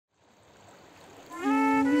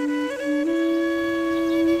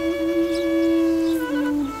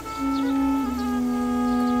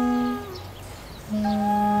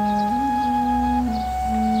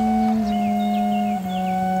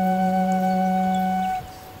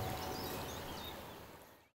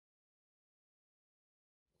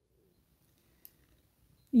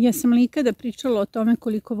Jesam li ikada pričala o tome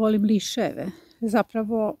koliko volim lišajeve,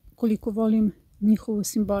 zapravo koliko volim njihovu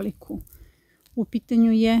simboliku. U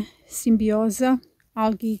pitanju je simbioza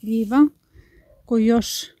algi i gljiva koju još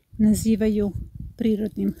nazivaju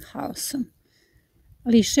prirodnim haosom.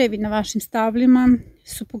 Lišajevi na vašim stablima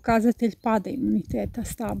su pokazatelj pada imuniteta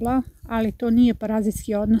stabla, ali to nije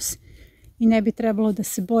parazitski odnos i ne bi trebalo da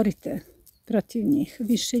se borite protiv njih.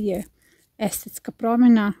 Više je estetska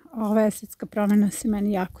promjena, a ova estetska promjena se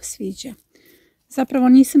meni jako sviđa. Zapravo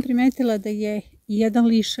nisam primetila da je jedan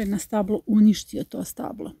lišaj na stablu uništio to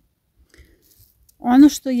stablo. Ono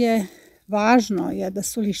što je važno je da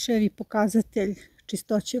su lišajevi pokazatelj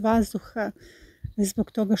čistoće vazduha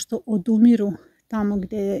zbog toga što odumiru tamo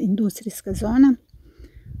gdje je industrijska zona,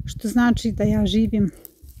 što znači da ja živim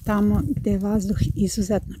tamo gdje je vazduh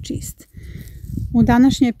izuzetno čist. U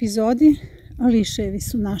današnjoj epizodi lišajevi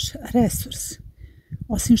su naš resurs.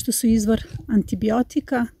 Osim što su izvor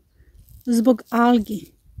antibiotika, zbog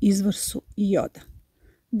algi izvor su i joda.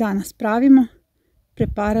 Danas pravimo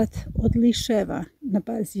preparat od lišajeva na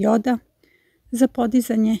bazi joda za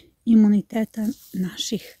podizanje imuniteta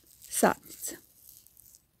naših sadnica.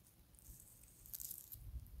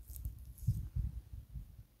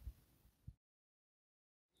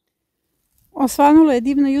 Osvanulo je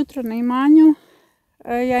divno jutro na imanju.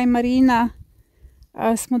 Ja i Marina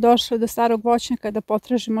smo došli do starog voćnjaka da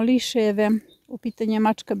potražimo lišajeve. U pitanju je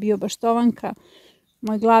mačka biobaštovanka,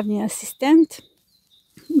 moj glavni asistent.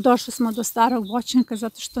 Došli smo do starog voćnjaka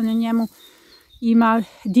zato što na njemu ima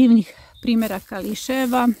divnih primjeraka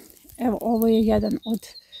lišajeva. Evo, ovo je jedan od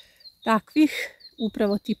takvih.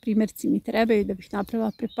 Upravo ti primjerci mi trebaju da bih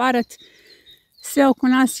napravila preparat. Sve oko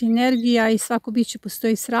nas je energija i svako biće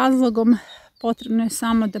postoji s razlogom. Potrebno je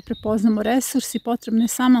samo da prepoznamo resurs i potrebno je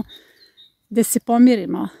samo da se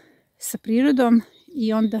pomirimo sa prirodom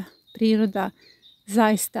i onda priroda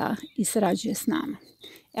zaista i sarađuje s nama.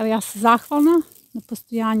 Evo, ja sam zahvalna na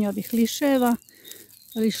postojanju ovih lišajeva.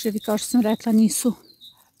 Lišajevi, kao što sam rekla, nisu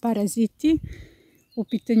paraziti. U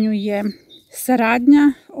pitanju je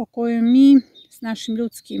saradnja o kojoj mi s našim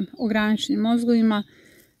ljudskim ograničenim mozgovima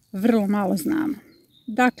vrlo malo znamo.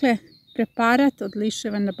 Dakle, preparat od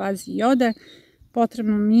lišajeva na bazi jode,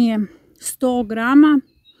 potrebno mi je 100 grama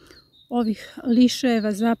ovih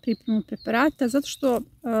lišajeva za pripremu preparata, zato što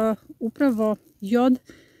upravo jod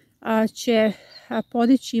će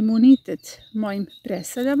podići imunitet mojim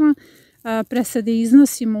presadama. Presade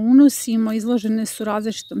iznosimo, unosimo, izložene su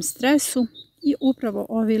različitom stresu i upravo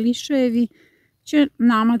ovi lišajevi će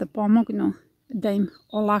nama da pomognu da im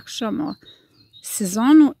olakšamo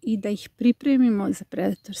sezonu i da ih pripremimo za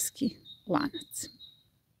predatorski lanac.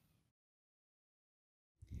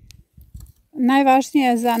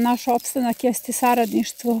 Najvažnije za naš opstanak jeste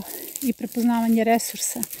saradništvo i prepoznavanje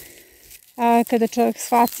resursa. Kada čovjek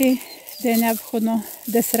shvati da je neophodno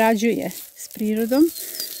da sarađuje s prirodom,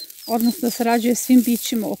 odnosno da sarađuje svim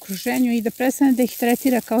bićima u okruženju i da prestane da ih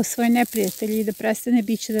tretira kao svoje neprijatelje i da prestane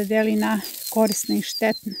biće da deli na korisne i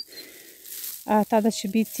štetne, tada će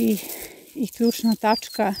biti i ključna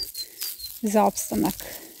tačka za opstanak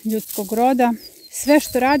ljudskog roda. Sve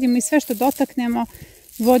što radimo i sve što dotaknemo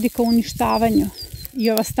vodi ka uništavanju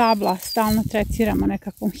i ova stabla stalno tretiramo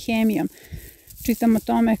nekakvom hemijom. Čitamo o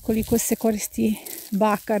tome koliko se koristi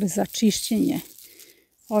bakar za čišćenje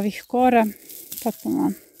ovih kora,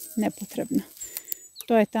 potpuno nepotrebno.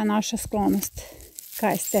 To je ta naša sklonost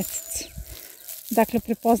ka estetici. Dakle,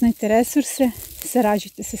 prepoznajte resurse,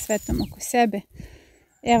 sarađujte sa svetom oko sebe.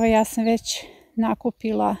 Evo, ja sam već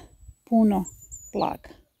nakupila puno blaga.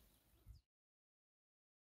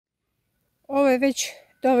 Ovo je već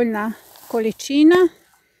dovoljna količina.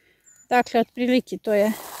 Dakle, otprilike to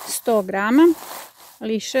je 100 grama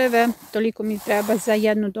lišajeve. Toliko mi treba za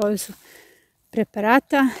jednu dozu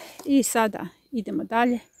preparata. I sada idemo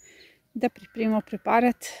dalje da pripremimo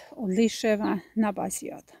preparat od lišajeva na bazi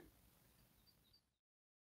joda.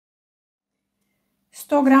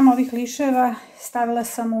 100 grama ovih lišajeva stavila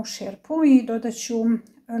sam u šerpu i dodat ću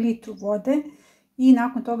litru vode i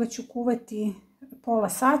nakon toga ću kuvati pola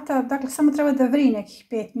sata. Dakle, samo treba da vri nekih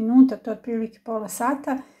 5 minuta, to je otprilike pola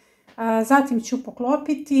sata. Zatim ću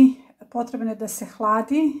poklopiti, potrebno je da se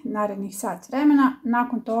hladi narednih sat vremena.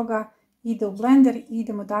 Nakon toga ide u blender i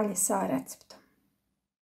idemo dalje sa receptom.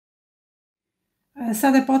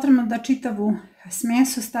 Sada je potrebno da čitavu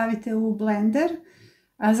smjesu stavite u blender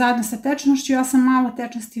zajedno sa tečnošću. Ja sam malo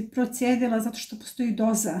tečnosti procijedila zato što postoji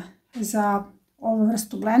doza za ovu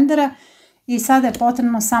vrstu blendera i sada je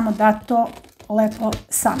potrebno samo da to lepo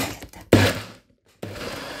sameljete.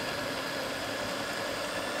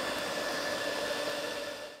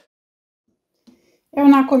 Evo,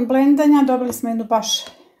 nakon blendanja dobili smo jednu baš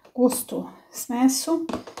gustu smesu,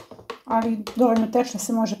 ali dovoljno tečno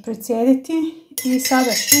se može precijediti. I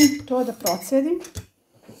sada ću to da procijedim.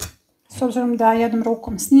 S obzirom da jednom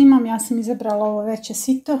rukom snimam, ja sam izabrala ovo veće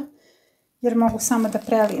sito, jer mogu samo da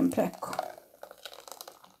prelijem preko.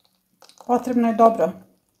 Potrebno je dobro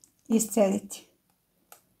iscediti.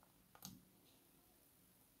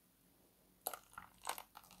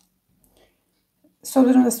 S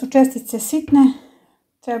obzirom da su čestice sitne,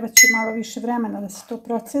 treba će malo više vremena da se to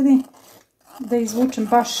procedi, da izvučem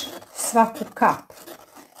baš svaku kap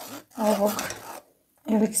ovog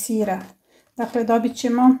eliksira. Dakle, dobit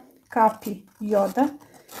ćemo kapi joda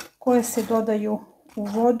koje se dodaju u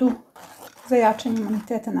vodu za jačanje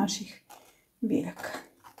imuniteta naših biljaka.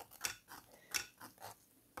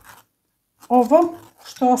 Ovo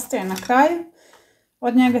što ostaje na kraju,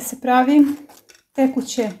 od njega se pravi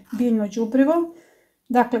tekuće biljno đubrivo.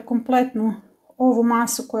 Dakle, kompletnu ovu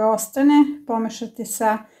masu koja ostane pomešate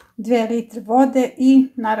sa 2 litre vode i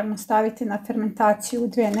naravno stavite na fermentaciju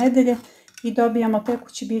 2 nedelje i dobijamo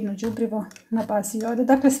tekuće biljno đubrivo na bazi joda.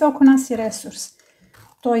 Dakle, sve oko nas je resurs.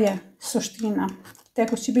 To je suština.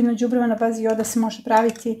 Tekuće biljno đubrivo na bazi joda se može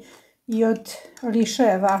praviti i od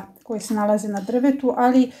lišajeva koji se nalaze na drvetu,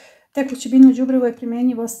 ali tekuće biljno đubrivo je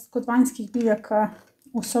primjenjivo kod vanjskih biljaka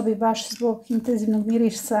u sobi baš zbog intenzivnog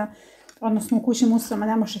mirisa, odnosno u kućnim uslovima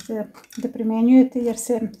ne možete da primjenjujete jer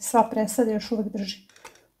se sva presada još uvijek drži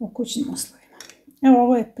u kućnim uslovima. Evo,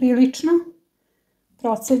 ovo je prilično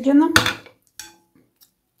procedjeno.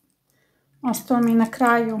 Ostalo mi na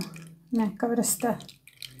kraju neka vrsta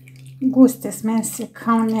guste smesi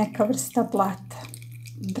kao neka vrsta blata.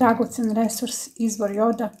 Dragocen resurs, izvor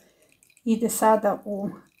joda, ide sada u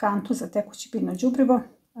kantu za tekuće biljno đubrivo,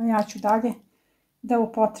 a ja ću dalje da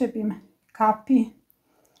upotrebim kapi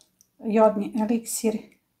jodni eliksir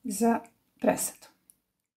za presadu.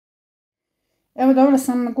 Evo, dobila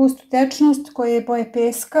sam gustu tečnost koja je boje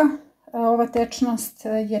peska. Ova tečnost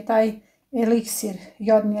je taj eliksir,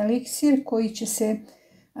 jodni eliksir koji će se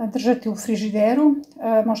držati u frižideru.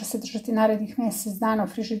 Može se držati narednih mjesec dana u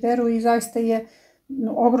frižideru i zaista je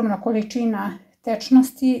ogromna količina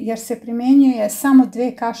tečnosti jer se primjenjuje samo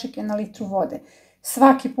 2 kašike na litru vode.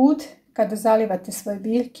 Svaki put kada zalivate svoje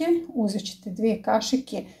biljke uzet ćete 2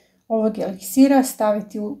 kašike ovog eliksira,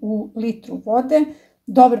 staviti u litru vode,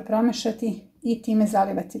 dobro promešati i time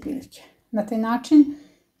zalivati biljke. Na taj način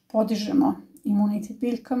podižemo imunitet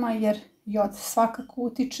biljkama jer jod svakako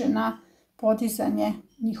utiče na podizanje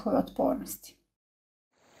njihove otpornosti.